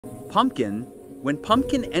When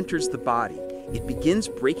pumpkin enters the body, it begins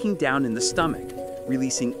breaking down in the stomach,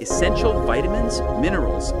 releasing essential vitamins,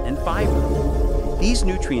 minerals, and fiber. These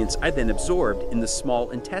nutrients are then absorbed in the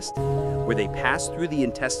small intestine, where they pass through the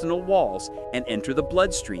intestinal walls and enter the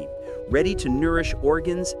bloodstream, ready to nourish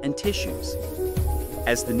organs and tissues.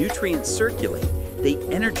 As the nutrients circulate, they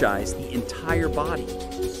energize the entire body.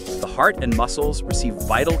 The heart and muscles receive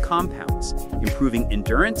vital compounds, improving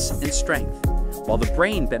endurance and strength, while the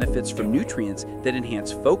brain benefits from nutrients that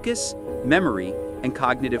enhance focus, memory, and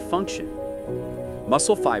cognitive function.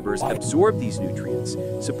 Muscle fibers absorb these nutrients,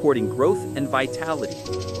 supporting growth and vitality,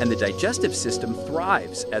 and the digestive system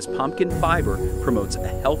thrives as pumpkin fiber promotes a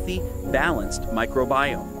healthy, balanced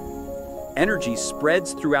microbiome. Energy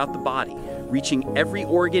spreads throughout the body, reaching every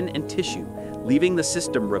organ and tissue, leaving the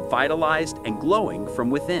system revitalized and glowing from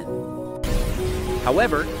within.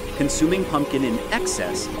 However, consuming pumpkin in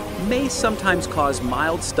excess may sometimes cause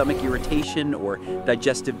mild stomach irritation or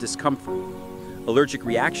digestive discomfort. Allergic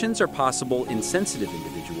reactions are possible in sensitive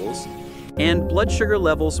individuals, and blood sugar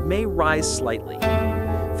levels may rise slightly.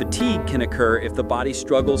 Fatigue can occur if the body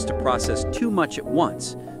struggles to process too much at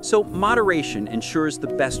once, so moderation ensures the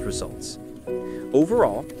best results.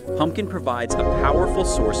 Overall, pumpkin provides a powerful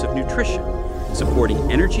source of nutrition,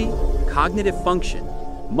 supporting energy, cognitive function,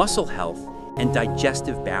 muscle health, and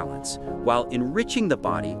digestive balance, while enriching the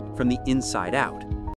body from the inside out.